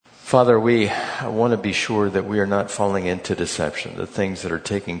Father, we want to be sure that we are not falling into deception. The things that are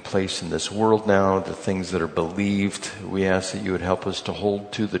taking place in this world now, the things that are believed, we ask that you would help us to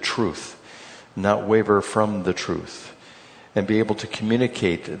hold to the truth, not waver from the truth, and be able to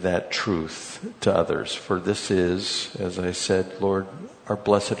communicate that truth to others. For this is, as I said, Lord, our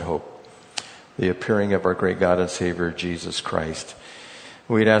blessed hope, the appearing of our great God and Savior, Jesus Christ.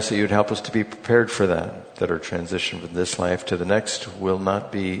 We'd ask that you'd help us to be prepared for that our transition from this life to the next will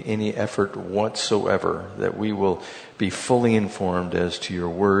not be any effort whatsoever, that we will be fully informed as to your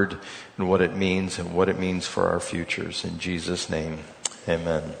word and what it means for our futures. In Jesus' name,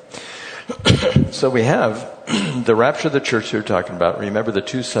 amen. So we have the rapture of the church we're talking about. Remember the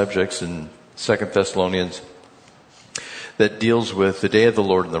two subjects in 2 Thessalonians that deals with the day of the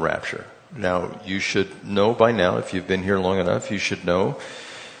Lord and the rapture. Now, you should know by now, if you've been here long enough, you should know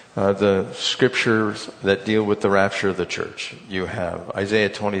the scriptures that deal with the rapture of the church. You have Isaiah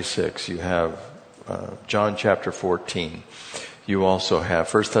 26, you have John chapter 14, you also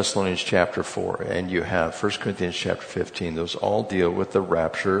have 1 Thessalonians chapter 4, and you have 1 Corinthians chapter 15. Those all deal with the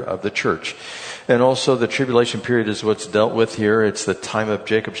rapture of the church. And also the tribulation period is what's dealt with here. It's the time of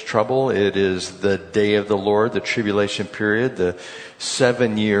Jacob's trouble. It is the day of the Lord, the tribulation period, the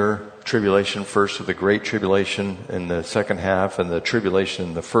 7-year tribulation, first with the great tribulation in the second half and the tribulation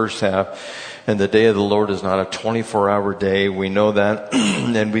in the first half. And the day of the Lord is not a 24-hour day. We know that.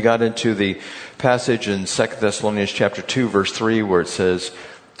 And we got into the passage in 2 Thessalonians chapter 2 verse 3 where it says,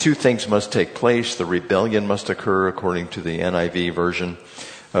 two things must take place. The rebellion must occur according to the NIV version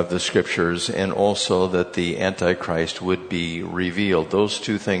of the scriptures, and also that the Antichrist would be revealed. Those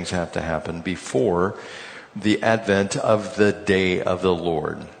two things have to happen before the advent of the day of the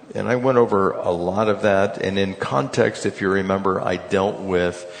Lord. And I went over a lot of that, and in context, if you remember, I dealt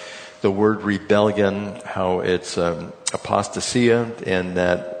with the word rebellion, how it's apostasia, and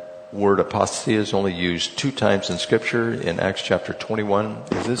that word apostasia is only used 2 times in Scripture, in Acts chapter 21.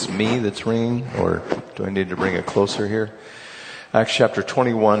 Is this me that's ringing, or do I need to bring it closer here? Acts chapter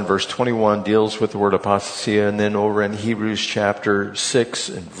 21, verse 21 deals with the word apostasia, and then over in Hebrews chapter 6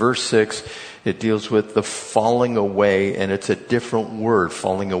 and verse 6, it deals with the falling away, and it's a different word,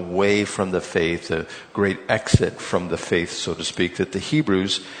 falling away from the faith, a great exit from the faith, so to speak, that the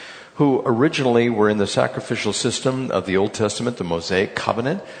Hebrews, who originally were in the sacrificial system of the Old Testament, the Mosaic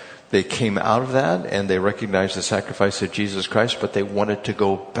covenant, they came out of that and they recognized the sacrifice of Jesus Christ, but they wanted to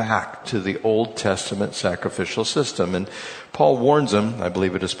go back to the Old Testament sacrificial system. And Paul warns them, I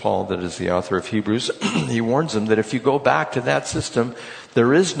believe it is Paul that is the author of Hebrews, he warns them that if you go back to that system,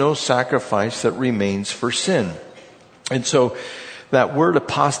 there is no sacrifice that remains for sin. And so that word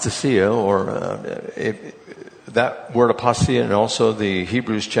apostasia, that word apostasia, and also the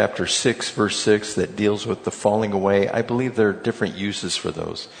Hebrews chapter 6 verse 6 that deals with the falling away, I believe there are different uses for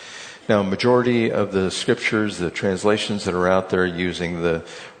those. Now, majority of the scriptures, the translations that are out there using the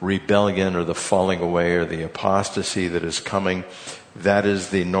rebellion or the falling away or the apostasy that is coming, that is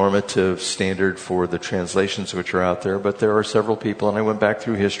the normative standard for the translations which are out there. But there are several people, and I went back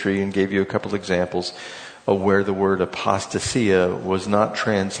through history and gave you a couple examples of where the word apostasia was not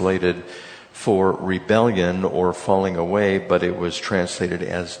translated for rebellion or falling away, but it was translated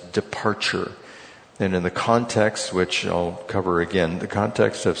as departure. And in the context, which I'll cover again, the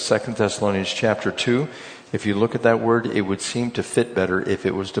context of 2 Thessalonians chapter 2, if you look at that word, it would seem to fit better if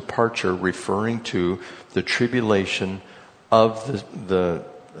it was departure, referring to the tribulation of the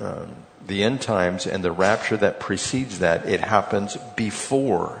end times and the rapture that precedes that. It happens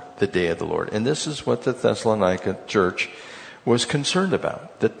before the day of the Lord. And this is what the Thessalonica church was concerned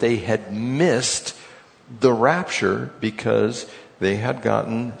about, that they had missed the rapture because they had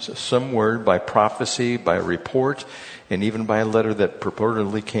gotten some word by prophecy, by report, and even by a letter that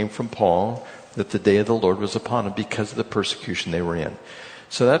purportedly came from Paul that the day of the Lord was upon them because of the persecution they were in.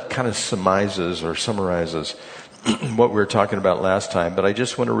 So that kind of summarizes what we were talking about last time. But I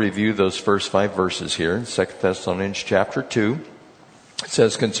just want to review those first 5 verses here in 2 Thessalonians chapter 2. It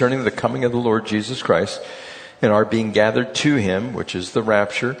says, concerning the coming of the Lord Jesus Christ and our being gathered to him, which is the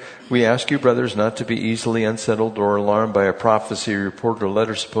rapture, we ask you, brothers, not to be easily unsettled or alarmed by a prophecy, report, or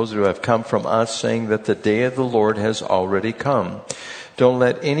letter supposed to have come from us, saying that the day of the Lord has already come. Don't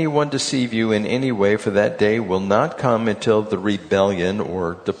let anyone deceive you in any way, for that day will not come until the rebellion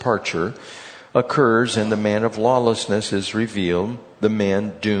or departure occurs and the man of lawlessness is revealed, the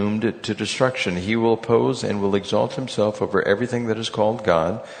man doomed to destruction. He will oppose and will exalt himself over everything that is called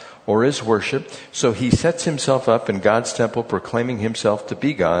God or is worshipped. So he sets himself up in God's temple, proclaiming himself to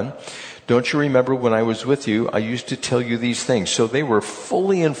be God. Don't you remember when I was with you, I used to tell you these things. So they were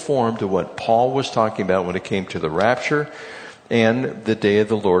fully informed of what Paul was talking about when it came to the rapture and the day of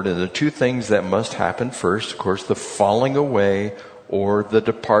the Lord. And the two things that must happen first, of course, the falling away or the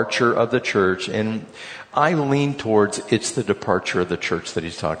departure of the church. And I lean towards it's the departure of the church that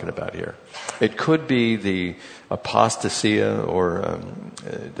he's talking about here. It could be the apostasia or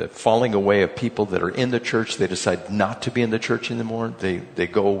the falling away of people that are in the church. They decide not to be in the church anymore. They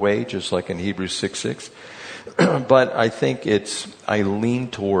go away, just like in Hebrews 6:6. But I think I lean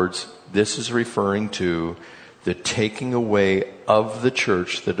towards this is referring to the taking away of the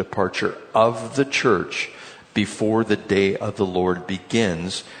church, the departure of the church before the day of the Lord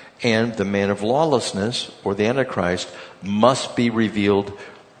begins. And the man of lawlessness, or the Antichrist, must be revealed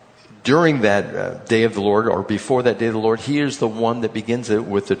during that day of the Lord, or before that day of the Lord. He is the one that begins it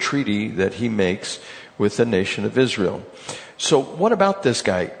with the treaty that he makes with the nation of Israel. So what about this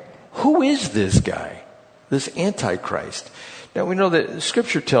guy? Who is this guy? This Antichrist? Now we know that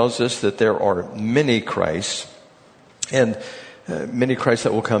Scripture tells us that there are many Christs, and many Christs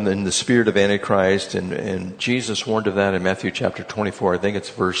that will come in the spirit of Antichrist, and Jesus warned of that in Matthew chapter 24. I think it's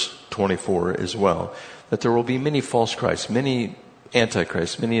verse 24 as well, that there will be many false Christs, many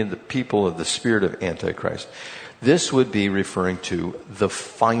Antichrists, many of the people of the spirit of Antichrist. This would be referring to the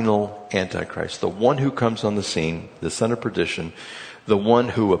final Antichrist, the one who comes on the scene, the son of perdition, the one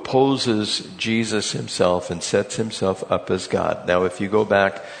who opposes Jesus himself and sets himself up as God. Now, if you go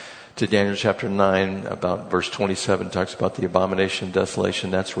back to Daniel chapter 9, about verse 27, talks about the abomination of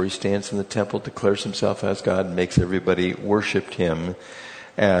desolation. That's where he stands in the temple, declares himself as God, and makes everybody worship him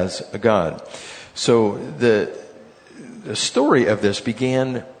as a God. So the story of this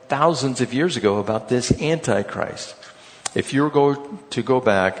began thousands of years ago about this Antichrist. If you're going to go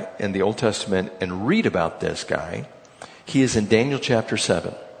back in the Old Testament and read about this guy, he is in Daniel chapter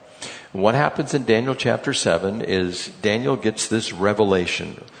 7. What happens in Daniel chapter 7 is Daniel gets this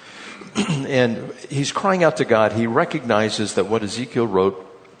revelation. And he's crying out to God. He recognizes that what Ezekiel wrote,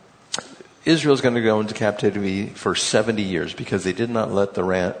 Israel's going to go into captivity for 70 years because they did not let the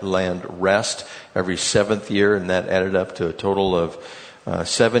land rest every seventh year, and that added up to a total of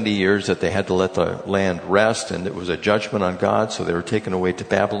 70 years that they had to let the land rest, and it was a judgment on God, so they were taken away to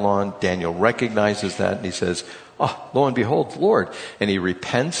Babylon. Daniel recognizes that, and he says, "Oh, lo and behold, Lord." And he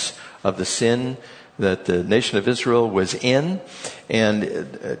repents of the sin that the nation of Israel was in.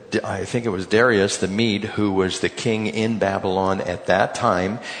 And I think it was Darius the Mede who was the king in Babylon at that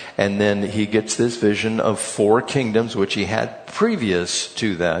time. And then he gets this vision of 4 kingdoms, which he had previous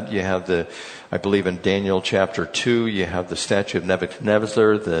to that. You have I believe in Daniel chapter 2, you have the statue of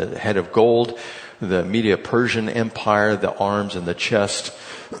Nebuchadnezzar, the head of gold, the Medo-Persian Empire, the arms and the chest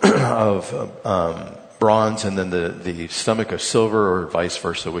of bronze, and then the stomach of silver, or vice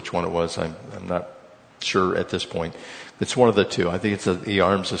versa, which one it was. I'm not sure at this point. It's one of the two. I think it's the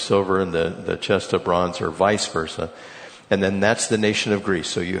arms of silver and the chest of bronze, or vice versa. And then that's the nation of Greece.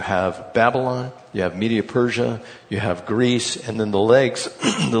 So you have Babylon, you have Medo-Persia, you have Greece, and then the legs,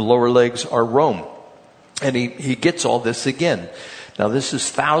 the lower legs are Rome. And he gets all this again. Now this is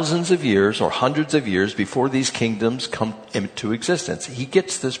thousands of years or hundreds of years before these kingdoms come into existence. He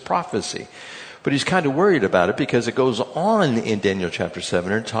gets this prophecy. But he's kind of worried about it because it goes on in Daniel chapter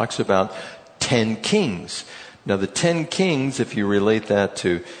 7 and it talks about 10 kings. Now the 10 kings, if you relate that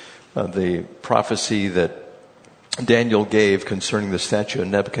to the prophecy that Daniel gave concerning the statue of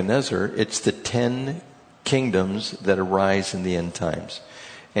Nebuchadnezzar, it's the 10 kingdoms that arise in the end times.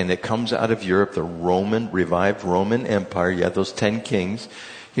 And it comes out of Europe, the revived Roman Empire. You have those 10 kings.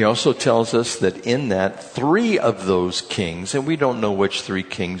 He also tells us that in that, 3 of those kings, and we don't know which 3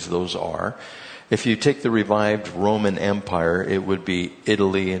 kings those are. If you take the revived Roman Empire, it would be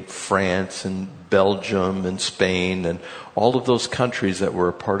Italy and France and Belgium and Spain and all of those countries that were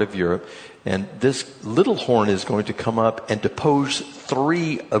a part of Europe. And this little horn is going to come up and depose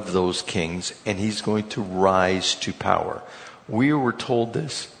 3 of those kings, and he's going to rise to power. We were told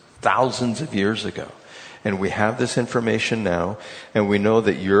this thousands of years ago. And we have this information now, and we know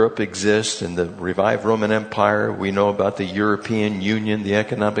that Europe exists in the revived Roman Empire. We know about the European Union, the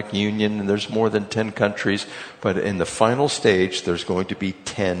Economic Union, and there's more than 10 countries. But in the final stage, there's going to be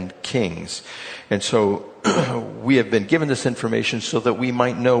 10 kings. And so we have been given this information so that we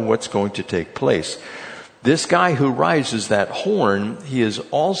might know what's going to take place. This guy who rises that horn, he is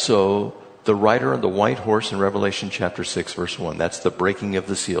also the rider on the white horse in Revelation chapter 6, verse 1. That's the breaking of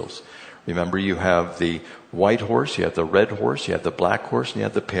the seals. Remember, you have the white horse, you have the red horse, you have the black horse, and you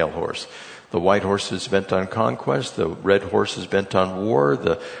have the pale horse. The white horse is bent on conquest. The red horse is bent on war.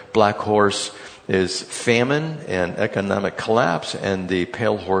 The black horse is famine and economic collapse. And the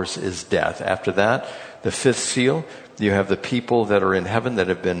pale horse is death. After that, the 5th seal, You have the people that are in heaven that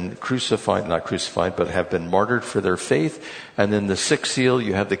have been not crucified, but have been martyred for their faith. And then the sixth seal,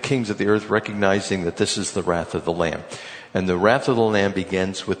 you have the kings of the earth recognizing that this is the wrath of the Lamb. And the wrath of the Lamb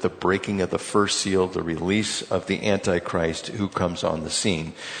begins with the breaking of the first seal, the release of the Antichrist who comes on the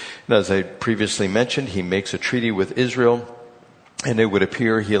scene. And as I previously mentioned, he makes a treaty with Israel. And it would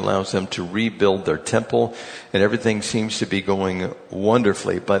appear he allows them to rebuild their temple, and everything seems to be going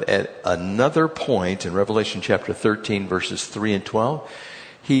wonderfully. But at another point in Revelation chapter 13, verses 3 and 12,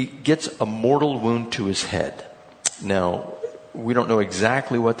 he gets a mortal wound to his head. Now, we don't know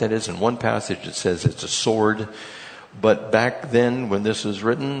exactly what that is. In one passage it says it's a sword, but back then when this was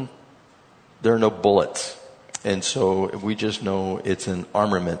written, there are no bullets. And so we just know it's an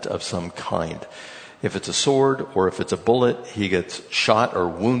armament of some kind. If it's a sword or if it's a bullet, he gets shot or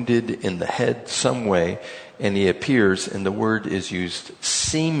wounded in the head some way, and he appears, and the word is used,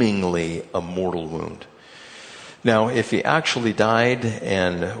 seemingly a mortal wound. Now, if he actually died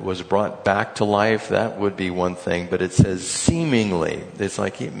and was brought back to life, that would be one thing, but it says seemingly. It's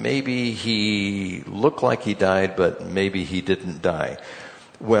like maybe he looked like he died, but maybe he didn't die.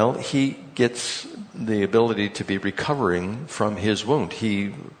 Well, he gets the ability to be recovering from his wound.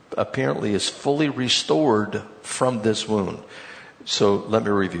 He apparently is fully restored from this wound. So let me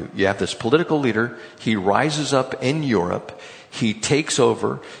review. You have this political leader. He rises up in Europe. He takes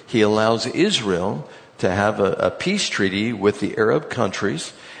over. He allows Israel to have a peace treaty with the Arab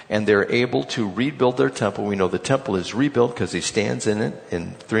countries, and they're able to rebuild their temple. We know the temple is rebuilt because he stands in it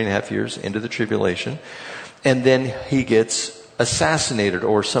in 3.5 years into the tribulation. And then he gets assassinated,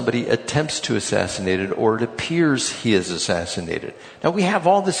 or somebody attempts to assassinate it, or it appears he is assassinated. Now, we have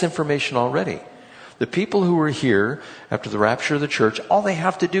all this information already. The people who were here after the rapture of the church, all they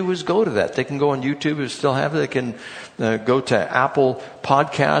have to do is go to that. They can go on YouTube, they still have it. They can go to Apple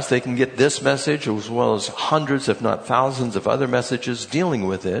Podcasts. They can get this message as well as hundreds, if not thousands, of other messages dealing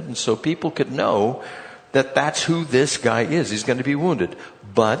with it. And so people could know that that's who this guy is. He's going to be wounded,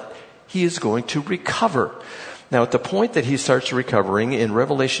 but he is going to recover. Now, at the point that he starts recovering, in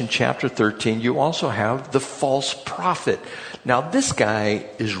Revelation chapter 13, you also have the false prophet. Now, this guy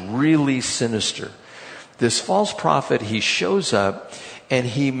is really sinister. This false prophet, he shows up and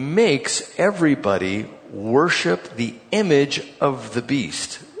he makes everybody worship the image of the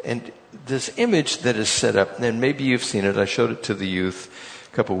beast. And this image that is set up, and maybe you've seen it, I showed it to the youth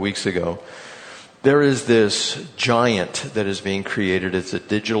a couple of weeks ago. There is this giant that is being created. It's a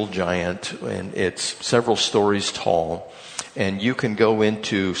digital giant, and it's several stories tall. And you can go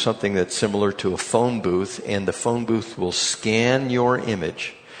into something that's similar to a phone booth, and the phone booth will scan your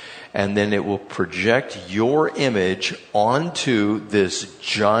image, and then it will project your image onto this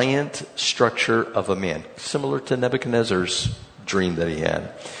giant structure of a man, similar to Nebuchadnezzar's dream that he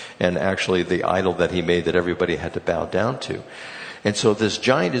had, and actually the idol that he made that everybody had to bow down to. And so this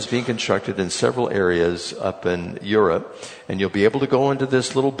giant is being constructed in several areas up in Europe, and you'll be able to go into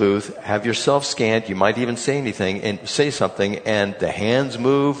this little booth, have yourself scanned. You might even say something, and the hands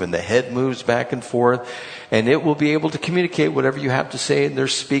move and the head moves back and forth, and it will be able to communicate whatever you have to say. And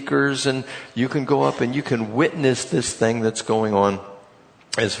there's speakers, and you can go up and you can witness this thing that's going on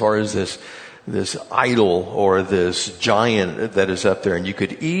as far as this idol or this giant that is up there. And you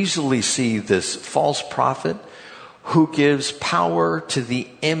could easily see this false prophet who gives power to the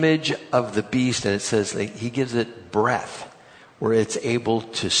image of the beast. And it says he gives it breath where it's able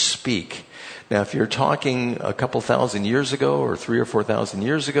to speak. Now, if you're talking a couple thousand years ago or 3,000 or 4,000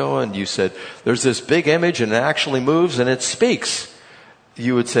 years ago, and you said, there's this big image and it actually moves and it speaks,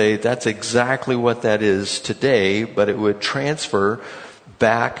 you would say that's exactly what that is today, but it would transfer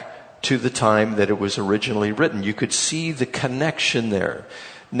back to the time that it was originally written. You could see the connection there.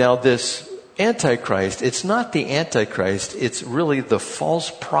 Now, this Antichrist, it's not the Antichrist, it's really the false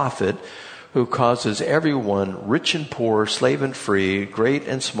prophet who causes everyone, rich and poor, slave and free, great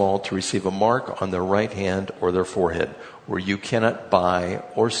and small, to receive a mark on their right hand or their forehead, where you cannot buy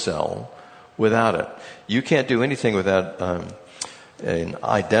or sell without it. You can't do anything without an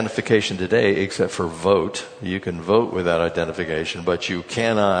identification today except for vote. You can vote without identification, but you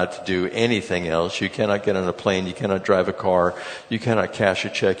cannot do anything else. You cannot get on a plane. You cannot drive a car. You cannot cash a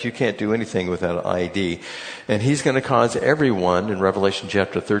check. You can't do anything without ID. And he's going to cause everyone in Revelation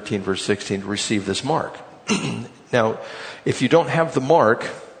chapter 13, verse 16, to receive this mark. Now, if you don't have the mark,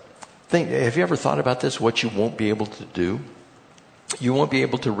 have you ever thought about this, what you won't be able to do? You won't be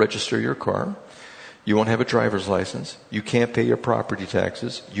able to register your car. You won't have a driver's license. You can't pay your property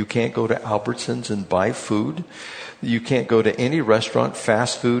taxes. You can't go to Albertsons and buy food. You can't go to any restaurant,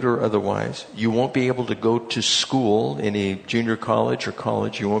 fast food or otherwise. You won't be able to go to school, any junior college or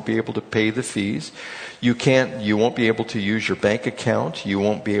college. You won't be able to pay the fees. You won't be able to use your bank account. You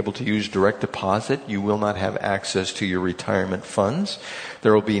won't be able to use direct deposit. You will not have access to your retirement funds.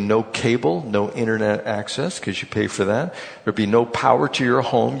 There will be no cable, no internet access because you pay for that. There'll be no power to your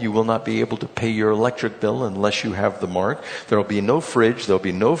home. You will not be able to pay your electric bill unless you have the mark. There'll be no fridge. There'll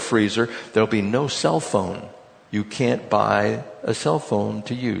be no freezer. There'll be no cell phone. You can't buy a cell phone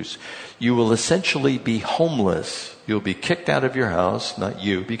to use. You will essentially be homeless. You'll be kicked out of your house, not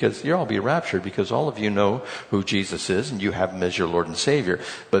you, because you'll all be raptured because all of you know who Jesus is and you have him as your Lord and Savior.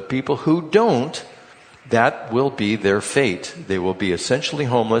 But people who don't, that will be their fate. They will be essentially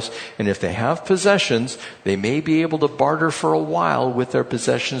homeless, and if they have possessions, they may be able to barter for a while with their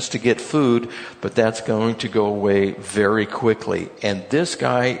possessions to get food, but that's going to go away very quickly. And this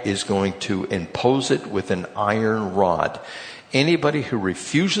guy is going to impose it with an iron rod. Anybody who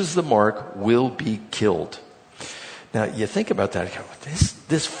refuses the mark will be killed. Now, you think about that.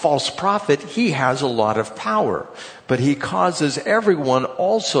 This false prophet, he has a lot of power, but he causes everyone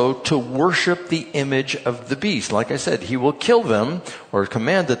also to worship the image of the beast. Like I said, he will kill them or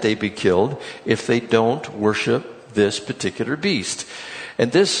command that they be killed if they don't worship this particular beast.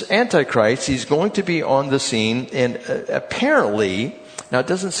 And this Antichrist, he's going to be on the scene, and apparently, now it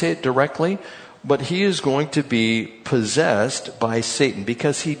doesn't say it directly, but he is going to be possessed by Satan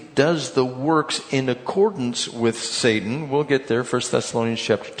because he does the works in accordance with Satan. We'll get there, 1 Thessalonians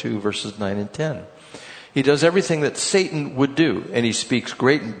chapter 2, verses 9 and 10. He does everything that Satan would do, and he speaks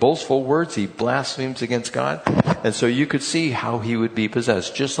great and boastful words. He blasphemes against God. And so you could see how he would be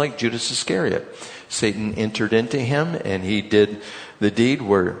possessed, just like Judas Iscariot. Satan entered into him, and he did the deed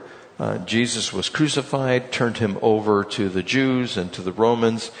where Jesus was crucified, turned him over to the Jews and to the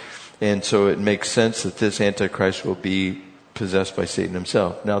Romans. And so it makes sense that this Antichrist will be possessed by Satan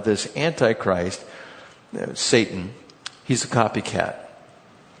himself. Now this Antichrist, Satan, he's a copycat.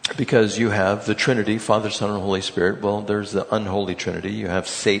 Because you have the Trinity, Father, Son, and Holy Spirit. Well, there's the unholy Trinity. You have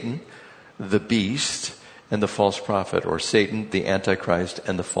Satan, the beast, and the false prophet, or Satan, the Antichrist,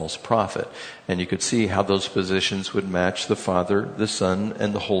 and the false prophet. And you could see how those positions would match the Father, the Son,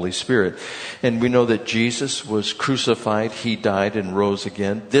 and the Holy Spirit. And we know that Jesus was crucified, he died and rose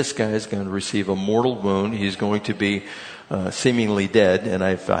again. This guy is going to receive a mortal wound. He's going to be seemingly dead, and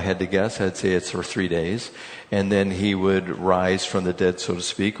if I had to guess, I'd say it's for 3 days. And then he would rise from the dead, so to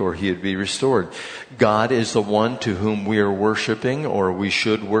speak, or he would be restored. God is the one to whom we are worshiping, or we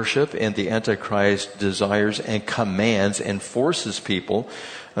should worship, and the Antichrist desires and commands and forces people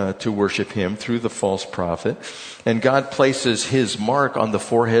to worship him through the false prophet. And God places his mark on the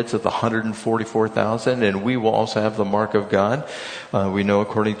foreheads of the 144,000, and we will also have the mark of God. We know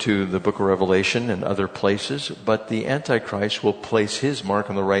according to the book of Revelation and other places, but the Antichrist will place his mark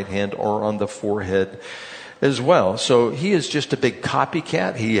on the right hand or on the forehead as well. So he is just a big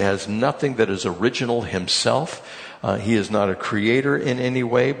copycat. He has nothing that is original himself. He is not a creator in any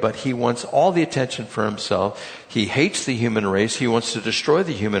way, but he wants all the attention for himself. He hates the human race. He wants to destroy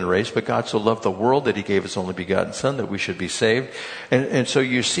the human race, but God so loved the world that he gave his only begotten Son that we should be saved. And so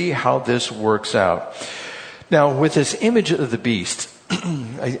you see how this works out. Now, with this image of the beast,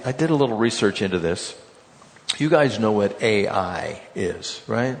 I did a little research into this. You guys know what AI is,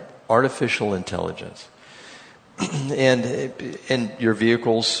 right? Artificial intelligence. And your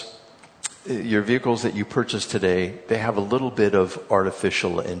vehicles that you purchase today, they have a little bit of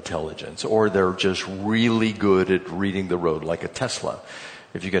artificial intelligence, or they're just really good at reading the road, like a Tesla.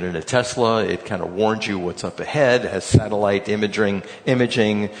 If you get in a Tesla, it kind of warns you what's up ahead, has satellite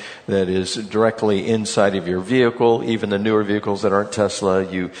imaging that is directly inside of your vehicle. Even the newer vehicles that aren't Tesla,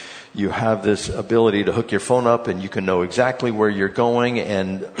 you have this ability to hook your phone up and you can know exactly where you're going.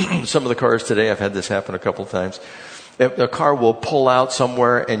 And some of the cars today, I've had this happen a couple of times. The car will pull out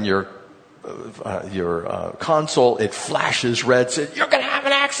somewhere and your console, it flashes red, says, "You're going to have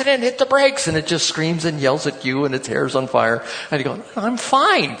an accident, hit the brakes," and it just screams and yells at you and its hair's on fire. And you go, "I'm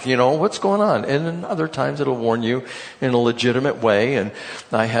fine, what's going on?" And then other times it'll warn you in a legitimate way. And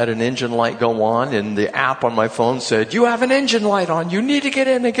I had an engine light go on and the app on my phone said, "You have an engine light on. You need to get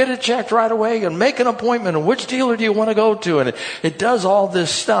in and get it checked right away and make an appointment. And which dealer do you want to go to?" And it does all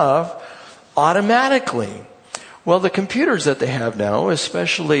this stuff automatically. Well, the computers that they have now,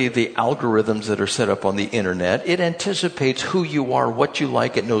 especially the algorithms that are set up on the internet, it anticipates who you are, what you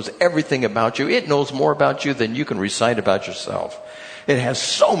like. It knows everything about you. It knows more about you than you can recite about yourself. It has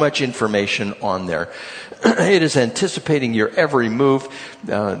so much information on there. It is anticipating your every move.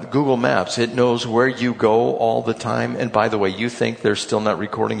 Google Maps, it knows where you go all the time. And by the way, you think they're still not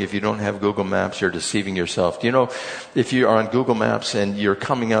recording. If you don't have Google Maps, you're deceiving yourself. Do you know, if you are on Google Maps and you're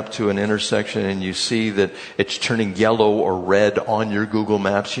coming up to an intersection and you see that it's turning yellow or red on your Google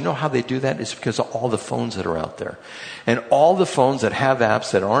Maps, you know how they do that? It's because of all the phones that are out there. And all the phones that have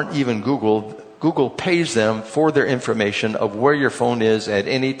apps that aren't even Google pays them for their information of where your phone is at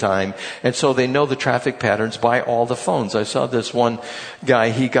any time. And so they know the traffic patterns by all the phones. I saw this one guy,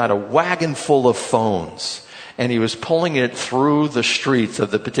 he got a wagon full of phones. And he was pulling it through the streets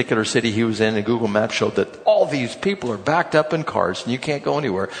of the particular city he was in. And Google Maps showed that all these people are backed up in cars and you can't go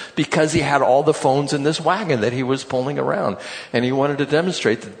anywhere because he had all the phones in this wagon that he was pulling around. And he wanted to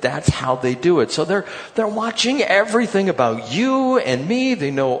demonstrate that that's how they do it. So they're watching everything about you and me. They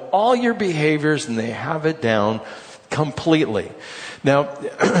know all your behaviors and they have it down completely. Now,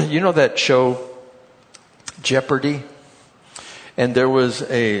 you know that show Jeopardy? And there was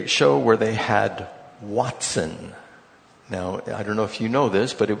a show where they had Watson. Now, I don't know if you know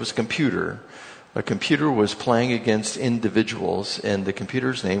this, but it was a computer. A computer was playing against individuals, and the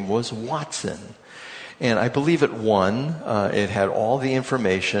computer's name was Watson. And I believe it won. It had all the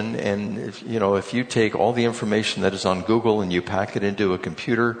information, and if you take all the information that is on Google and you pack it into a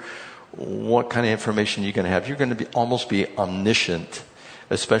computer, what kind of information are you going to have? You're going to almost be omniscient,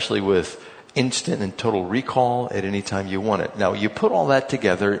 especially with instant and total recall at any time you want it. Now, you put all that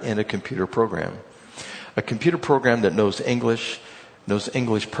together in a computer program. A computer program that knows English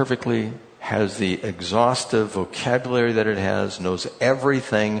perfectly, has the exhaustive vocabulary that it has, knows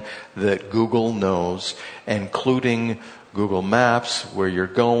everything that Google knows, including Google Maps, where you're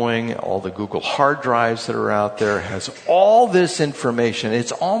going, all the Google hard drives that are out there, has all this information.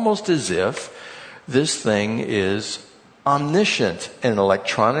 It's almost as if this thing is omniscient. And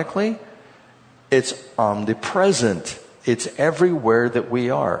electronically, it's omnipresent. It's everywhere that we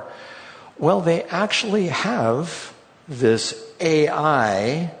are. Well, they actually have this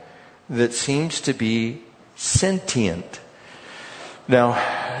AI that seems to be sentient. Now,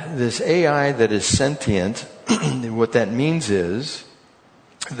 this AI that is sentient, what that means is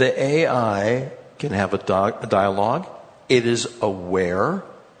the AI can have a dialogue. It is aware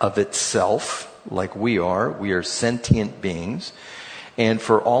of itself like we are. We are sentient beings. And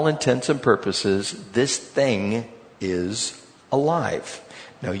for all intents and purposes, this thing is alive.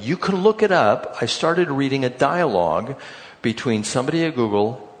 Now, you can look it up. I started reading a dialogue between somebody at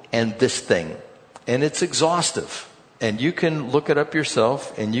Google and this thing. And it's exhaustive. And you can look it up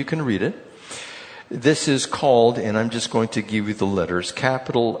yourself and you can read it. This is called, and I'm just going to give you the letters,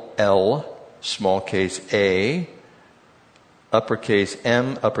 capital L, small case A, uppercase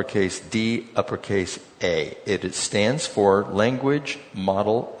M, uppercase D, uppercase A. It stands for Language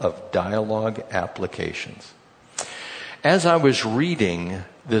Model of Dialogue Applications. As I was reading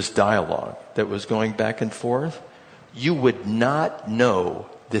this dialogue that was going back and forth, you would not know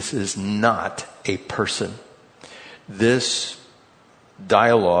this is not a person. This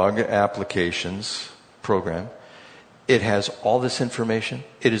dialogue applications program, it has all this information.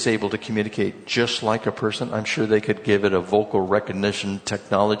 It is able to communicate just like a person. I'm sure they could give it a vocal recognition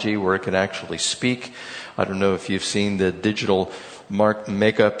technology where it can actually speak. I don't know if you've seen the digital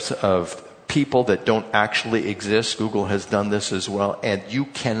makeups of people that don't actually exist. Google has done this as well. And you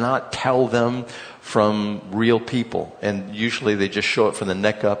cannot tell them from real people. And usually they just show it from the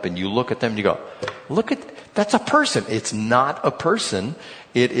neck up and you look at them and you go, that's a person. It's not a person.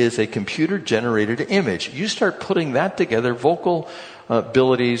 It is a computer generated image. You start putting that together, vocal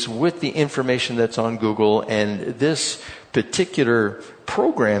abilities with the information that's on Google, and this particular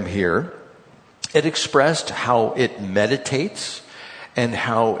program here, it expressed how it meditates and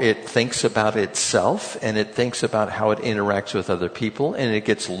how it thinks about itself, and it thinks about how it interacts with other people, and it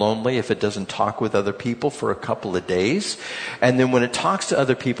gets lonely if it doesn't talk with other people for a couple of days. And then when it talks to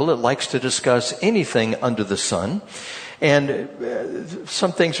other people, it likes to discuss anything under the sun. And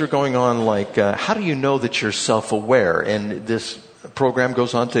some things are going on like, how do you know that you're self-aware? And this program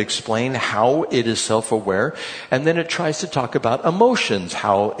goes on to explain how it is self-aware, and then it tries to talk about emotions,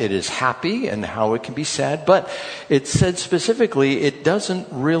 how it is happy and how it can be sad. But it said specifically it doesn't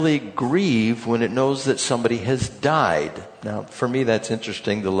really grieve when it knows that somebody has died. Now, for me, that's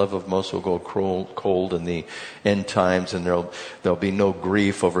interesting. The love of most will go cold in the end times, and there'll be no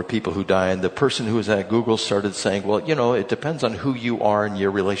grief over people who die. And the person who was at Google started saying, well, it depends on who you are and your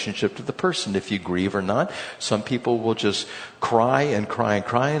relationship to the person, if you grieve or not. Some people will just cry and cry and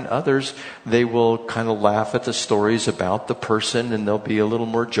cry, and others, they will kind of laugh at the stories about the person, and they'll be a little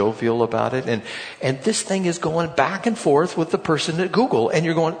more jovial about it. And this thing is going back and forth with the person at Google, and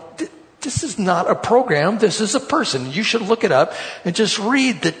you're going, this is not a program, this is a person. You should look it up and just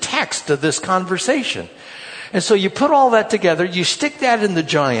read the text of this conversation. And so you put all that together, you stick that in the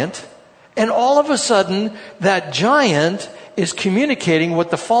giant, and all of a sudden, that giant is communicating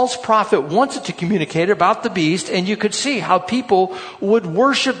what the false prophet wanted to communicate about the beast, and you could see how people would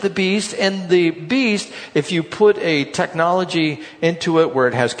worship the beast. And the beast, if you put a technology into it where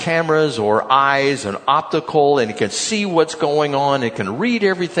it has cameras or eyes and optical, and it can see what's going on, it can read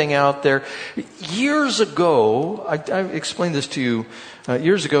everything out there. Years ago, I explained this to you,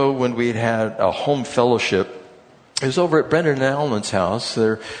 years ago when we had a home fellowship, it was over at Brendan and Alman's house.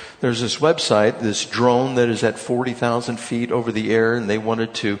 There's this website, this drone that is at 40,000 feet over the air, and they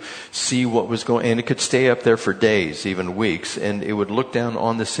wanted to see what was going, and it could stay up there for days, even weeks, and it would look down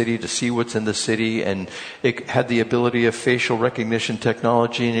on the city to see what's in the city, and it had the ability of facial recognition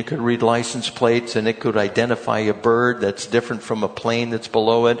technology, and it could read license plates, and it could identify a bird that's different from a plane that's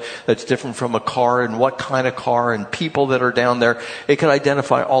below it, that's different from a car, and what kind of car, and people that are down there. It could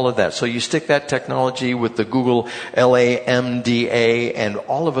identify all of that. So you stick that technology with the Google LaMDA, and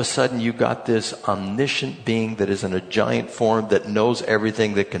all of a sudden you got this omniscient being that is in a giant form that knows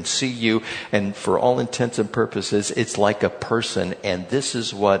everything, that can see you, and for all intents and purposes, it's like a person. And this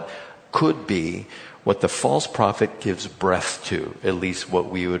is what could be what the false prophet gives breath to, at least what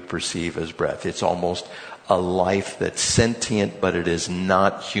we would perceive as breath. It's almost a life that's sentient, but it is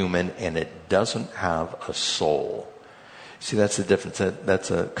not human, and it doesn't have a soul. See, that's the difference.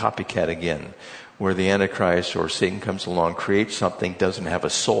 That's a copycat again, where the Antichrist or Satan comes along, creates something, doesn't have a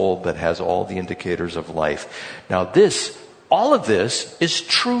soul, but has all the indicators of life. Now all of this is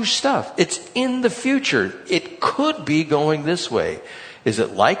true stuff. It's in the future. It could be going this way. Is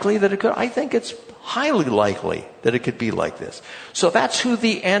it likely that it could? I think it's highly likely that it could be like this. So that's who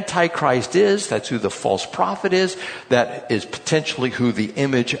the Antichrist is. That's who the false prophet is. That is potentially who the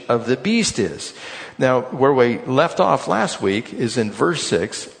image of the beast is. Now, where we left off last week is in verse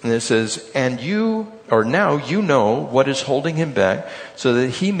 6, and it says, now you know what is holding him back, so that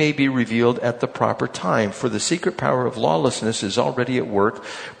he may be revealed at the proper time. For the secret power of lawlessness is already at work,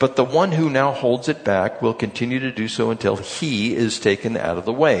 but the one who now holds it back will continue to do so until he is taken out of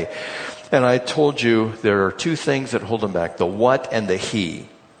the way. And I told you there are two things that hold him back, the what and the he.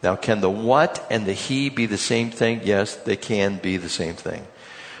 Now, can the what and the he be the same thing? Yes, they can be the same thing.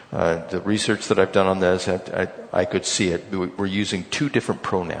 The research that I've done on this, I could see it. We're using two different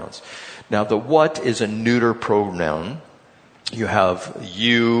pronouns. Now, the what is a neuter pronoun. You have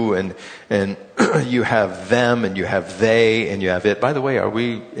you and you have them and you have they and you have it. By the way, are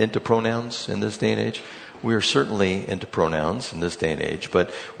we into pronouns in this day and age? We are certainly into pronouns in this day and age,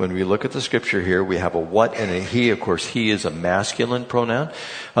 but when we look at the scripture here, we have a what and a he. Of course, he is a masculine pronoun.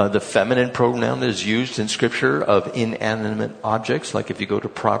 The feminine pronoun is used in scripture of inanimate objects. Like if you go to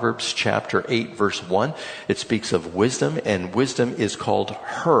Proverbs chapter 8, verse 1, it speaks of wisdom, and wisdom is called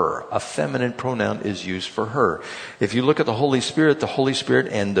her. A feminine pronoun is used for her. If you look at the Holy Spirit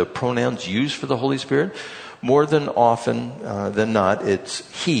and the pronouns used for the Holy Spirit, more than often than not,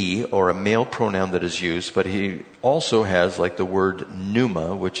 it's he, or a male pronoun that is used, but he also has like the word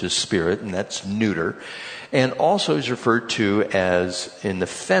pneuma, which is spirit, and that's neuter, and also is referred to as in the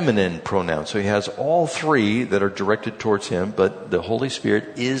feminine pronoun. So he has all three that are directed towards him, but the Holy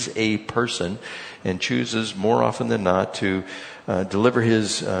Spirit is a person and chooses more often than not to deliver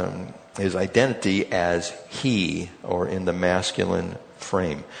his identity as he, or in the masculine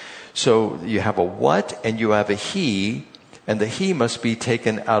frame. So you have a what and you have a he, and the he must be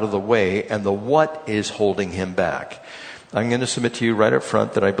taken out of the way, and the what is holding him back. I'm going to submit to you right up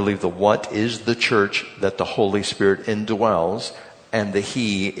front that I believe the what is the church that the Holy Spirit indwells, and the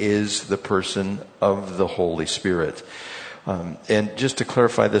he is the person of the Holy Spirit. And just to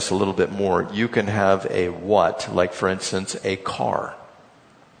clarify this a little bit more, you can have a what, like for instance, a car.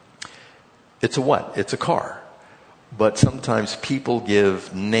 It's a what? It's a car. But sometimes people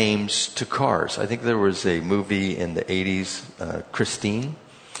give names to cars. I think there was a movie in the 80s, Christine.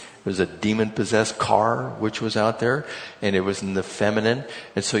 It was a demon-possessed car which was out there, and it was in the feminine.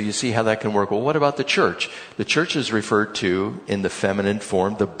 And so you see how that can work. Well, what about the church? The church is referred to in the feminine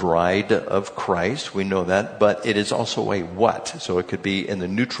form, the bride of Christ. We know that. But it is also a what. So it could be in the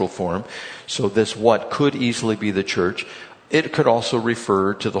neutral form. So this what could easily be the church. It could also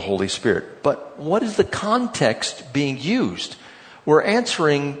refer to the Holy Spirit. But what is the context being used? We're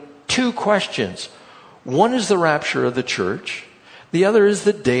answering two questions. One is the rapture of the church. The other is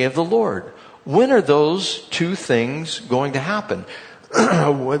the day of the Lord. When are those two things going to happen?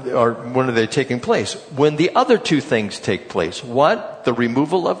 Or when are they taking place? When the other two things take place. What? The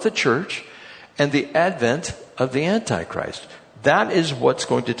removal of the church and the advent of the Antichrist. That is what's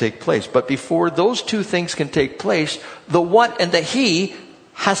going to take place. But before those two things can take place, the what and the he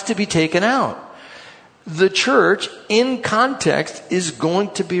has to be taken out. The church, in context, is going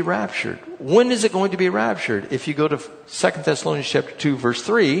to be raptured. When is it going to be raptured? If you go to 2 Thessalonians chapter 2, verse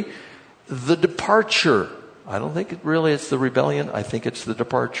 3, the departure. I don't think it's the rebellion. I think it's the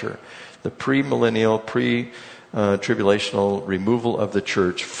departure. The premillennial, tribulational removal of the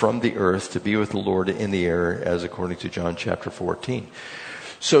church from the earth to be with the Lord in the air, as according to John chapter 14.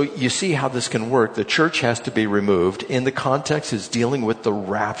 So you see how this can work. The church has to be removed. In the context, is dealing with the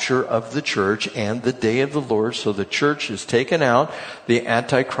rapture of the church and the day of the Lord. So the church is taken out. The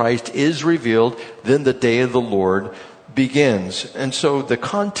Antichrist is revealed. Then the day of the Lord begins. And so the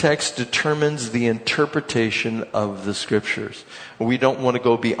context determines the interpretation of the scriptures. We don't want to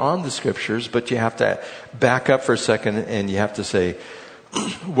go beyond the scriptures, but you have to back up for a second and you have to say,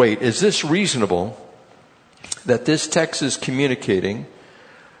 wait, is this reasonable that this text is communicating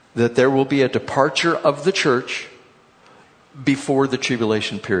that there will be a departure of the church before the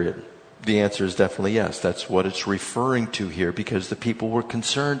tribulation period? The answer is definitely yes. That's what it's referring to here, because the people were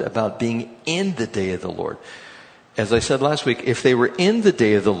concerned about being in the day of the Lord. As I said last week, if they were in the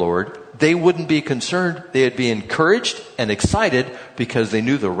day of the Lord, they wouldn't be concerned. They'd be encouraged and excited because they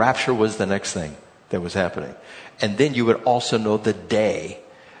knew the rapture was the next thing that was happening. And then you would also know the day.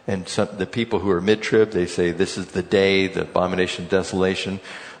 And the people who are mid-trib, they say this is the day, the abomination of desolation.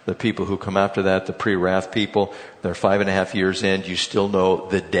 The people who come after that, the pre-wrath people, they're 5.5 years in. You still know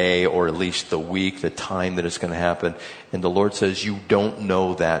the day, or at least the week, the time that it's going to happen. And the Lord says you don't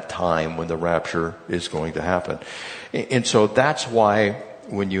know that time when the rapture is going to happen. And so that's why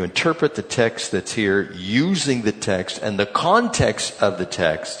when you interpret the text that's here, using the text and the context of the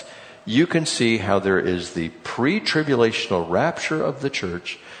text, you can see how there is the pre-tribulational rapture of the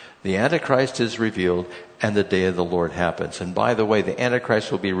church, the Antichrist is revealed, and the day of the Lord happens. And by the way, the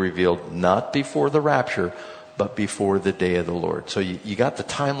Antichrist will be revealed not before the rapture, but before the day of the Lord. So you got the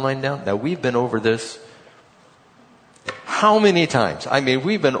timeline down? Now, we've been over this how many times? I mean,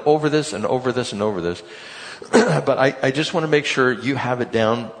 we've been over this and over this and over this. But I just want to make sure you have it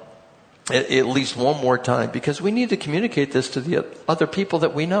down at least one more time, because we need to communicate this to the other people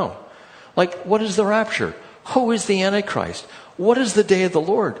that we know. Like, what is the rapture? Who is the Antichrist? What is the day of the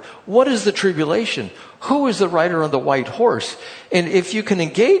Lord? What is the tribulation? Who is the rider on the white horse? And if you can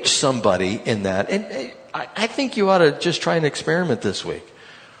engage somebody in that, and I think you ought to just try an experiment this week.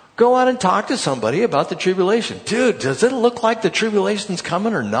 Go out and talk to somebody about the tribulation. Dude, does it look like the tribulation's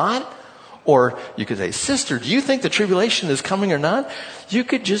coming or not? Or you could say, sister, do you think the tribulation is coming or not? You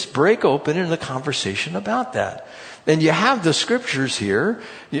could just break open in the conversation about that. And you have the scriptures here,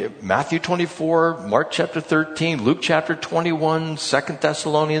 Matthew 24, Mark chapter 13, Luke chapter 21, 2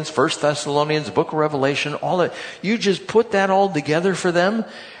 Thessalonians, 1 Thessalonians, the book of Revelation, all that. You just put that all together for them,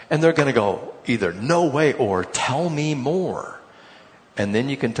 and they're going to go either no way or tell me more. And then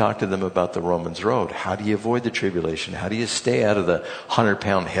you can talk to them about the Romans road. How do you avoid the tribulation? How do you stay out of the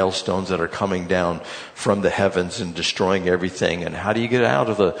 100-pound hailstones that are coming down from the heavens and destroying everything? And how do you get out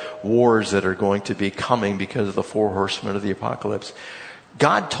of the wars that are going to be coming because of the 4 horsemen of the apocalypse?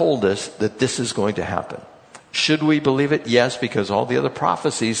 God told us that this is going to happen. Should we believe it? Yes, because all the other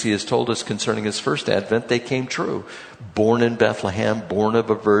prophecies he has told us concerning his first advent, they came true. Born in Bethlehem, born of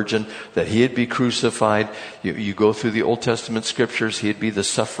a virgin, that he'd be crucified. You go through the Old Testament scriptures, he'd be the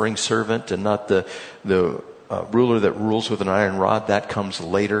suffering servant and not the ruler that rules with an iron rod. That comes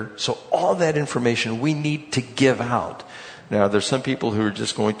later. So all that information we need to give out. Now, there's some people who are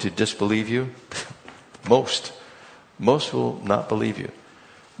just going to disbelieve you. Most will not believe you.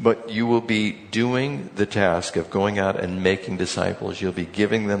 But you will be doing the task of going out and making disciples. You'll be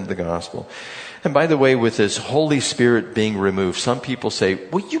giving them the gospel. And by the way, with this Holy Spirit being removed, some people say,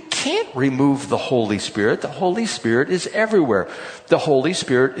 well, you can't remove the Holy Spirit. The Holy Spirit is everywhere. The Holy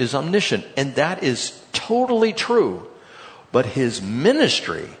Spirit is omniscient. And that is totally true. But his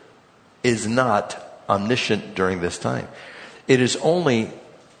ministry is not omniscient during this time. It is only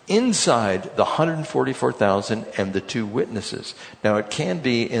inside the 144,000 and the 2 witnesses. Now, it can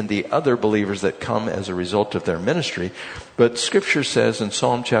be in the other believers that come as a result of their ministry, but Scripture says in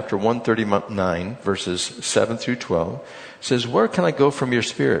Psalm chapter 139, verses 7 through 12, says, where can I go from your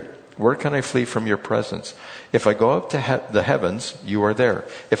spirit? Where can I flee from your presence? If I go up to the heavens, you are there.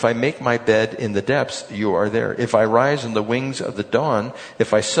 If I make my bed in the depths, you are there. If I rise on the wings of the dawn,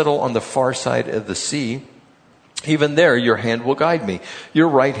 if I settle on the far side of the sea, even there your hand will guide me. Your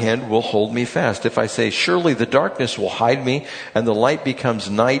right hand will hold me fast. If I say, surely the darkness will hide me and the light becomes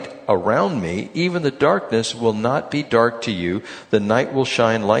night around me, even the darkness will not be dark to you. The night will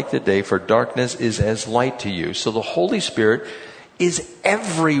shine like the day, for darkness is as light to you. So the Holy Spirit is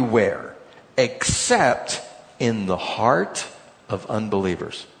everywhere except in the heart of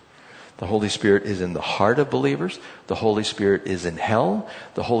unbelievers. The Holy Spirit is in the heart of believers. The Holy Spirit is in hell.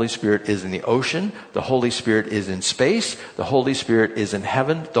 The Holy Spirit is in the ocean. The Holy Spirit is in space. The Holy Spirit is in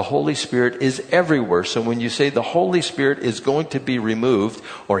heaven. The Holy Spirit is everywhere. So when you say the Holy Spirit is going to be removed,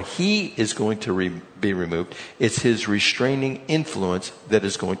 or He is going to be removed, it's His restraining influence that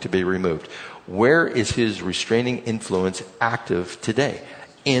is going to be removed. Where is His restraining influence active today?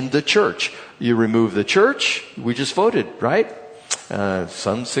 In the church. You remove the church, we just voted, right?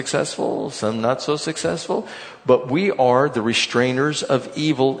 Some successful, some not so successful. But we are the restrainers of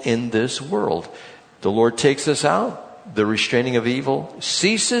evil in this world. The Lord takes us out. The restraining of evil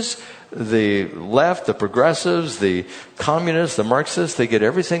ceases. The left, the progressives, the communists, the Marxists, they get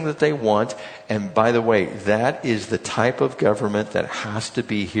everything that they want. And by the way, that is the type of government that has to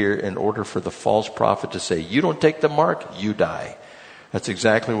be here in order for the false prophet to say, you don't take the mark, you die. That's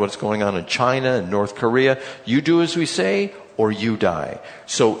exactly what's going on in China and North Korea. You do as we say, or you die.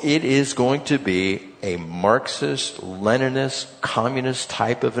 So it is going to be a Marxist, Leninist, communist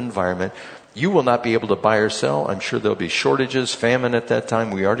type of environment. You will not be able to buy or sell. I'm sure there'll be shortages, famine at that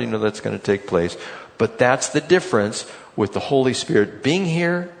time. We already know that's going to take place. But that's the difference with the Holy Spirit being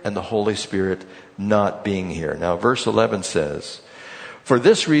here and the Holy Spirit not being here. Now, verse 11 says, for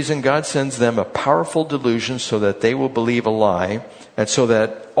this reason, God sends them a powerful delusion so that they will believe a lie, and so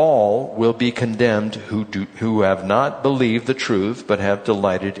that all will be condemned who have not believed the truth, but have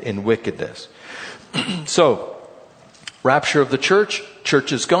delighted in wickedness. So, rapture of the church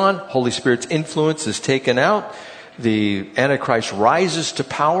is gone. Holy Spirit's influence is taken out. The Antichrist rises to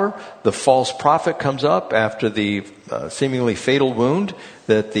power. The false prophet comes up after the seemingly fatal wound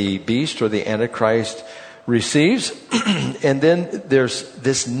that the beast or the Antichrist receives. And then there's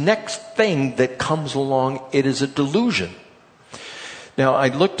this next thing that comes along. It is a delusion. Now, I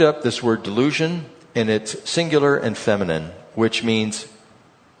looked up this word delusion, and it's singular and feminine, which means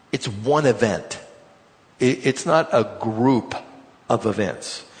it's one event. It's not a group of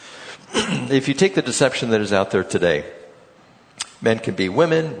events. If you take the deception that is out there today, men can be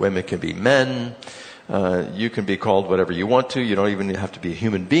women, women can be men. You can be called whatever you want to. You don't even have to be a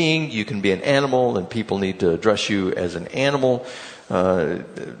human being. You can be an animal, and people need to address you as an animal.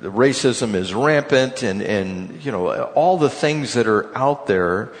 Racism is rampant, and you know, all the things that are out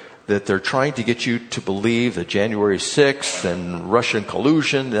there that they're trying to get you to believe, the January 6th and Russian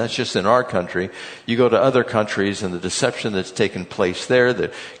collusion, that's just in our country. You go to other countries and the deception that's taken place there,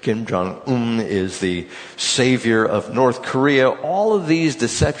 that Kim Jong-un is the savior of North Korea, all of these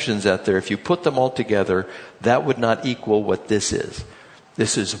deceptions out there, if you put them all together, that would not equal what this is.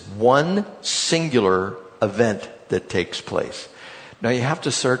 This is one singular event that takes place. Now you have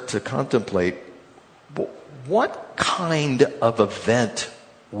to start to contemplate, what kind of event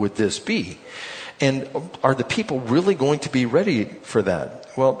would this be? And are the people really going to be ready for that?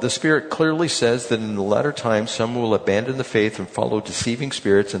 Well, the Spirit clearly says that in the latter times, some will abandon the faith and follow deceiving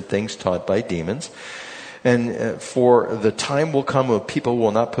spirits and things taught by demons. And for the time will come when people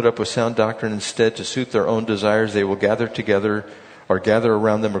will not put up with sound doctrine. Instead, to suit their own desires, they will gather together or gather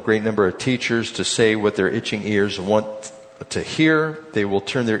around them a great number of teachers to say what their itching ears want to hear. They will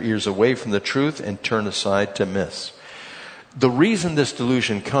turn their ears away from the truth and turn aside to myths. The reason this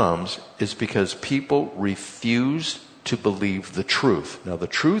delusion comes is because people refuse to believe the truth. Now, the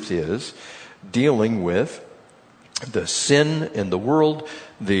truth is dealing with the sin in the world,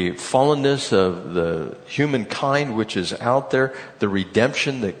 the fallenness of the humankind which is out there, the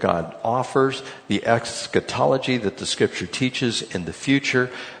redemption that God offers, the eschatology that the Scripture teaches in the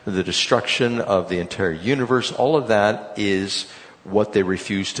future, the destruction of the entire universe. All of that is what they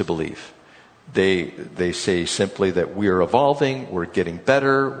refuse to believe. They say simply that we are evolving, we're getting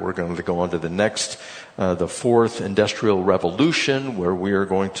better, we're going to go on to the next, the fourth industrial revolution, where we are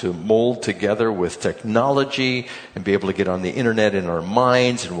going to mold together with technology and be able to get on the internet in our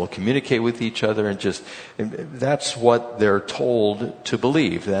minds, and we'll communicate with each other, and that's what they're told to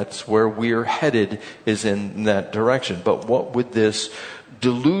believe. That's where we're headed, is in that direction. But what would this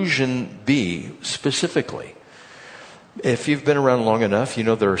delusion be specifically? If you've been around long enough, you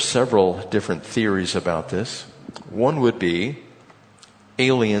know there are several different theories about this. One would be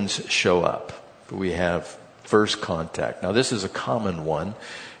aliens show up. We have first contact. Now, this is a common one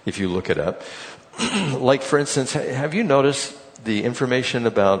if you look it up. Like, for instance, have you noticed the information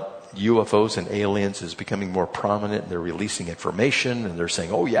about UFOs and aliens is becoming more prominent, and they're releasing information, and they're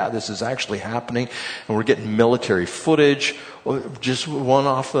saying, oh yeah, this is actually happening, and we're getting military footage. Just one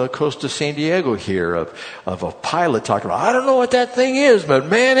off the coast of San Diego here of a pilot talking about, I don't know what that thing is, but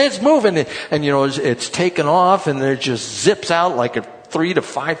man, it's moving. And it's taken off, and it just zips out like a 3,000 to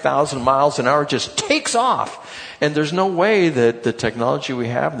 5,000 miles an hour, just takes off. And there's no way that the technology we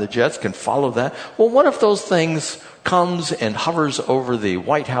have, the jets, can follow that. Well, what if those things comes and hovers over the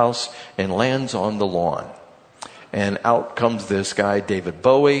White House and lands on the lawn? And out comes this guy, David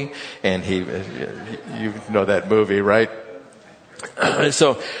Bowie, and you know that movie, right?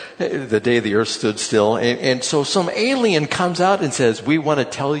 So, The Day the Earth Stood Still. And so some alien comes out and says, we want to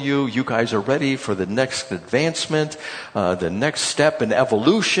tell you, you guys are ready for the next advancement, the next step in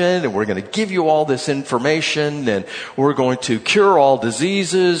evolution, and we're going to give you all this information, and we're going to cure all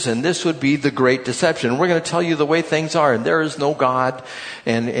diseases, and this would be the great deception. We're going to tell you the way things are, and there is no God,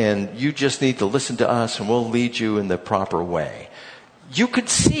 and you just need to listen to us, and we'll lead you in the proper way. You could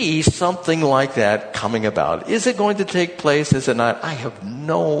see something like that coming about. Is it going to take place? Is it not? I have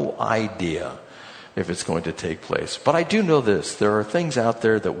no idea if it's going to take place. But I do know this. There are things out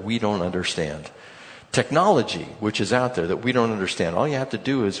there that we don't understand. Technology, which is out there that we don't understand. All you have to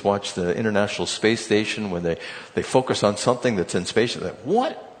do is watch the International Space Station when they focus on something that's in space. Like,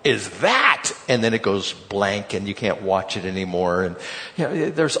 what is that? And then it goes blank and you can't watch it anymore. And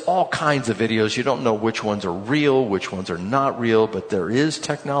there's all kinds of videos. You don't know which ones are real, which ones are not real, but there is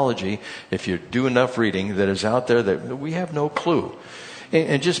technology, if you do enough reading, that is out there that we have no clue.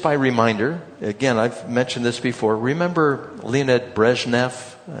 And just by reminder, again, I've mentioned this before, remember Leonid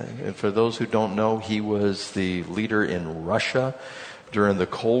Brezhnev? And for those who don't know, he was the leader in Russia during the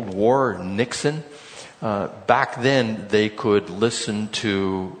Cold War, Nixon. Back then, they could listen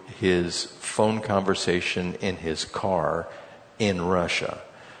to his phone conversation in his car in Russia.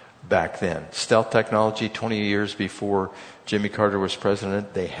 Back then. Stealth technology, 20 years before Jimmy Carter was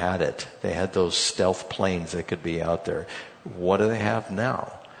president, they had it. They had those stealth planes that could be out there. What do they have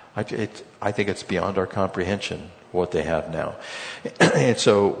now? I think it's beyond our comprehension what they have now. And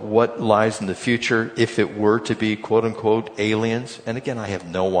so what lies in the future if it were to be quote unquote aliens? And again, I have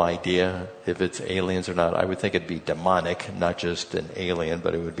no idea if it's aliens or not. I would think it'd be demonic, not just an alien,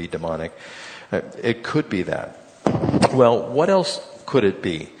 but it would be demonic. It could be that. Well, what else could it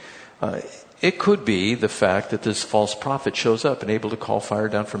be? It could be the fact that this false prophet shows up and able to call fire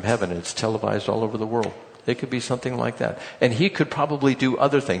down from heaven, and it's televised all over the world. It could be something like that. And he could probably do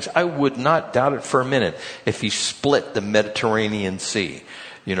other things. I would not doubt it for a minute if he split the Mediterranean Sea,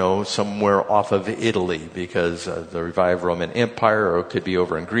 somewhere off of Italy, because the revived Roman Empire, or it could be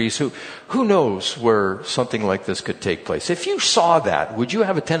over in Greece. Who knows where something like this could take place? If you saw that, would you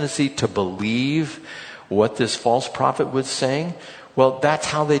have a tendency to believe what this false prophet was saying? Well, that's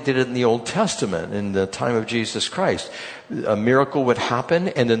how they did it in the Old Testament, in the time of Jesus Christ. A miracle would happen,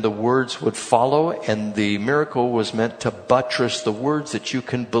 and then the words would follow, and the miracle was meant to buttress the words, that you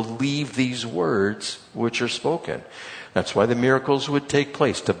can believe these words which are spoken. That's why the miracles would take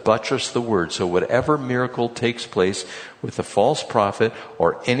place, to buttress the word. So whatever miracle takes place with the false prophet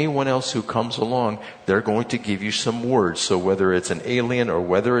or anyone else who comes along, they're going to give you some words. So whether it's an alien or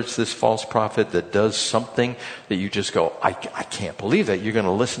whether it's this false prophet that does something that you just go, I can't believe that. You're going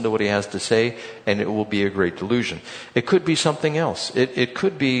to listen to what he has to say, and it will be a great delusion. It could be something else. It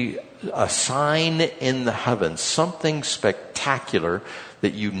could be a sign in the heavens, something spectacular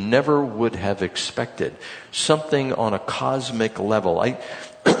that you never would have expected. Something on a cosmic level.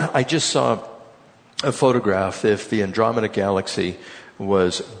 I just saw a photograph. If the Andromeda Galaxy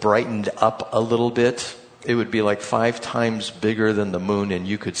was brightened up a little bit, it would be like 5 times bigger than the moon, and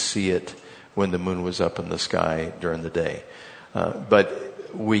you could see it when the moon was up in the sky during the day.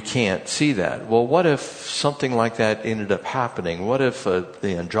 But we can't see that. Well, what if something like that ended up happening? What if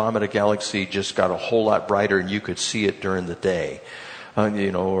the Andromeda Galaxy just got a whole lot brighter and you could see it during the day? Or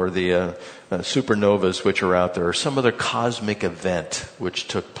the supernovas which are out there, or some other cosmic event which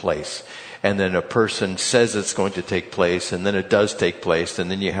took place. And then a person says it's going to take place, and then it does take place,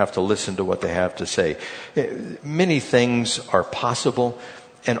 and then you have to listen to what they have to say. Many things are possible,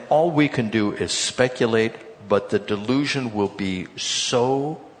 and all we can do is speculate, but the delusion will be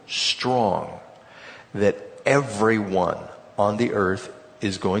so strong that everyone on the earth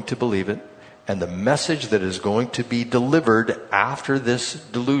is going to believe it. And the message that is going to be delivered after this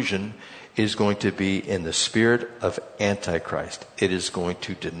delusion is going to be in the spirit of Antichrist. It is going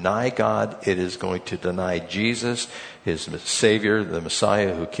to deny God. It is going to deny Jesus, his Savior, the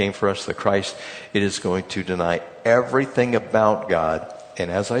Messiah who came for us, the Christ. It is going to deny everything about God.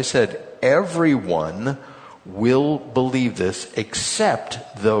 And as I said, everyone will believe this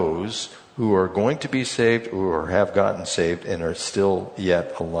except those who are going to be saved or have gotten saved and are still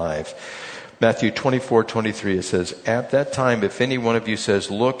yet alive. Matthew 24:23, it says, "At that time, if any one of you says,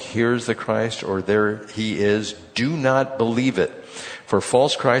 'Look, here's the Christ,' or 'There he is,' do not believe it. For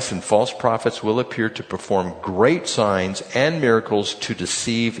false Christs and false prophets will appear to perform great signs and miracles to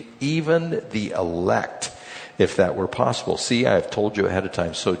deceive even the elect, if that were possible." See, I have told you ahead of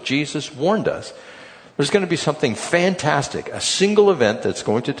time. So Jesus warned us. There's going to be something fantastic, a single event that's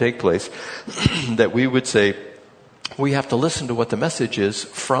going to take place that we would say, we have to listen to what the message is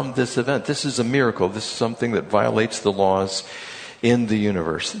from this event. This is a miracle. This is something that violates the laws in the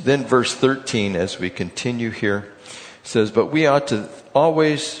universe. Then verse 13, as we continue here, says, "But we ought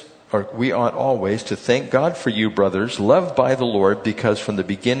always to thank God for you, brothers, loved by the Lord, because from the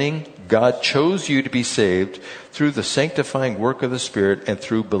beginning God chose you to be saved through the sanctifying work of the Spirit and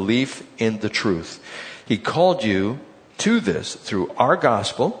through belief in the truth. He called you to this through our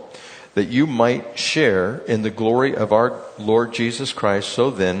gospel, that you might share in the glory of our Lord Jesus Christ. So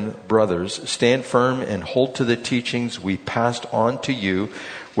then, brothers, stand firm and hold to the teachings we passed on to you,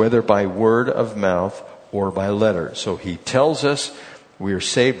 whether by word of mouth or by letter." So he tells us we are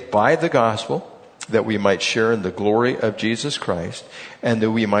saved by the gospel, that we might share in the glory of Jesus Christ, and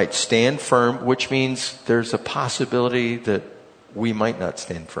that we might stand firm, which means there's a possibility that we might not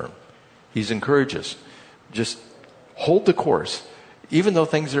stand firm. He's encouraged us. Just hold the course. Even though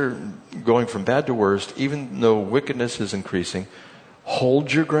things are going from bad to worst, even though wickedness is increasing,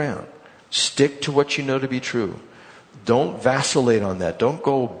 hold your ground. Stick to what you know to be true. Don't vacillate on that. Don't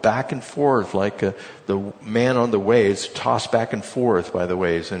go back and forth like the man on the waves, tossed back and forth by the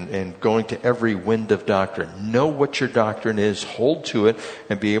waves and going to every wind of doctrine. Know what your doctrine is, hold to it,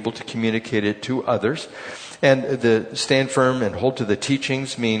 and be able to communicate it to others. And the stand firm and hold to the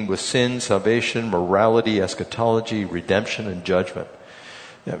teachings mean with sin, salvation, morality, eschatology, redemption, and judgment.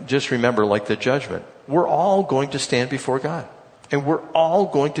 Now, just remember, like the judgment, we're all going to stand before God, and we're all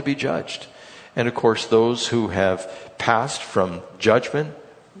going to be judged. And of course, those who have passed from judgment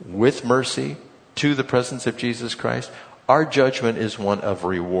with mercy to the presence of Jesus Christ, our judgment is one of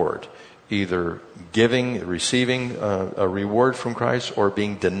reward, either receiving a reward from Christ, or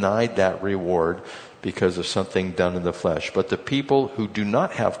being denied that reward because of something done in the flesh. But the people who do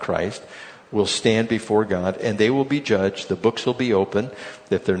not have Christ will stand before God, and they will be judged. The books will be open.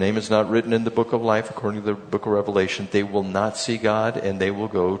 If their name is not written in the book of life, according to the book of Revelation, they will not see God, and they will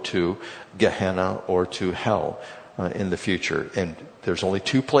go to Gehenna or to hell in the future. And there's only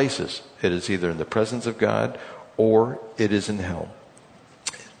two places. It is either in the presence of God or it is in hell.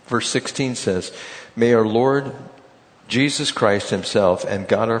 Verse 16 says, "May our Lord Jesus Christ himself and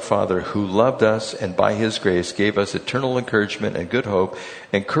God our Father, who loved us and by his grace gave us eternal encouragement and good hope,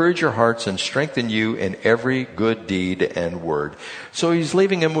 encourage your hearts and strengthen you in every good deed and word." So he's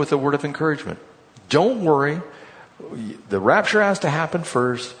leaving him with a word of encouragement. Don't worry. The rapture has to happen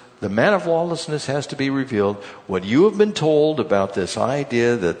first. The man of lawlessness has to be revealed. What you have been told about this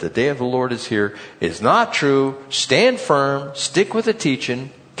idea that the day of the Lord is here is not true. Stand firm. Stick with the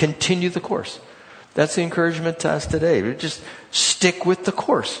teaching. Continue the course. That's the encouragement to us today. Just stick with the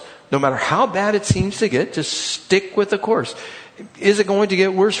course. No matter how bad it seems to get, just stick with the course. Is it going to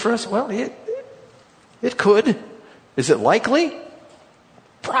get worse for us? Well, it could. Is it likely?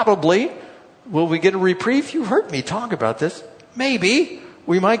 Probably. Will we get a reprieve? You heard me talk about this. Maybe.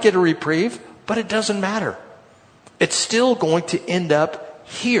 We might get a reprieve, but it doesn't matter. It's still going to end up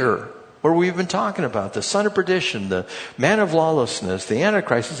here, where we've been talking about. The son of perdition, the man of lawlessness, the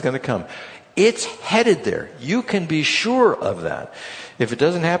Antichrist is going to come. It's headed there. You can be sure of that. If it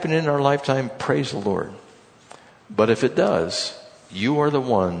doesn't happen in our lifetime, praise the Lord. But if it does, you are the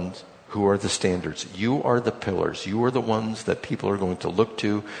ones who are the standards. You are the pillars. You are the ones that people are going to look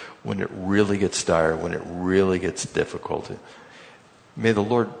to when it really gets dire, when it really gets difficult. May the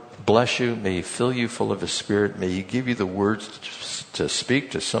Lord bless you. May He fill you full of His Spirit. May He give you the words to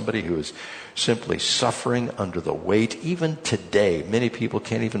speak to somebody who is simply suffering under the weight. Even today, many people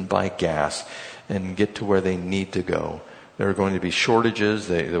can't even buy gas and get to where they need to go. There are going to be shortages.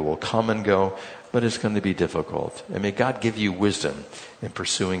 They will come and go, but it's going to be difficult. And may God give you wisdom in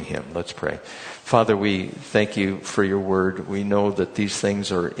pursuing Him. Let's pray. Father, we thank you for your word. We know that these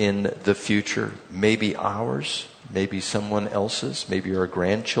things are in the future, maybe ours, maybe someone else's, maybe our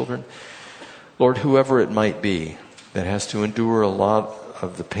grandchildren. Lord, whoever it might be that has to endure a lot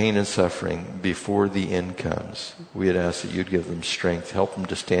of the pain and suffering before the end comes. We'd ask that you'd give them strength, help them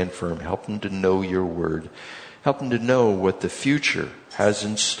to stand firm, help them to know your word, help them to know what the future has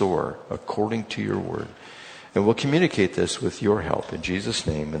in store according to your word. And we'll communicate this with your help in Jesus'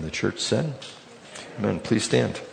 name. And the church said, amen. Please stand.